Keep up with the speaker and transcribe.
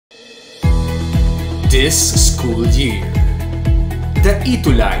this school year. The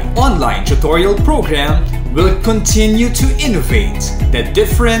ETUlay online tutorial program will continue to innovate the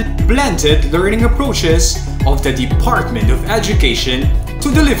different blended learning approaches of the Department of Education to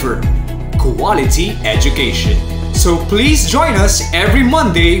deliver quality education. So please join us every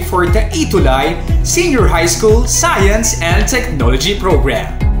Monday for the ETUlay Senior High School Science and Technology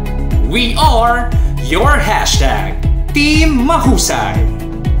program. We are your #Team Mahusay.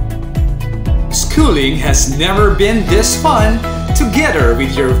 Schooling has never been this fun together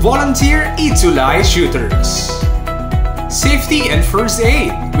with your volunteer ETUlay tutors. Safety and First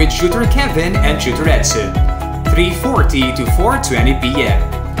Aid with Tutor Kevin and Tutor Edson, 3:40 to 4:20 p.m.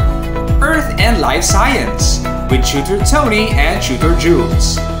 Earth and Life Science with Tutor Tony and Tutor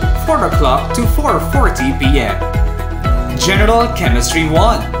Jules, 4 o'clock to 4:40 p.m. General Chemistry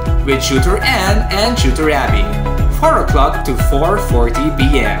 1 with Tutor Ann and Tutor Abby, 4 o'clock to 4:40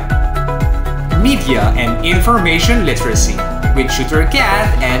 p.m. Media and Information Literacy with Tutor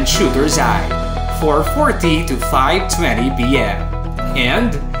Kath and Tutor Zai, 4:40 to 5:20 p.m.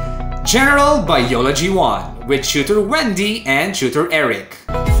 And General Biology 1 with Tutor Wendy and Tutor Eric,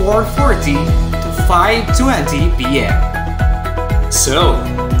 4:40 to 5:20 p.m. So,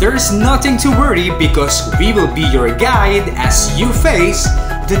 there's nothing to worry because we will be your guide as you face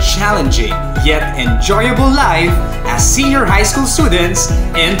the challenging yet enjoyable life as senior high school students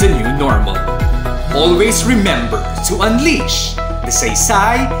in the new normal. Always remember to unleash the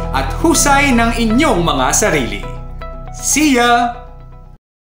saysay at husay ng inyong mga sarili. See ya!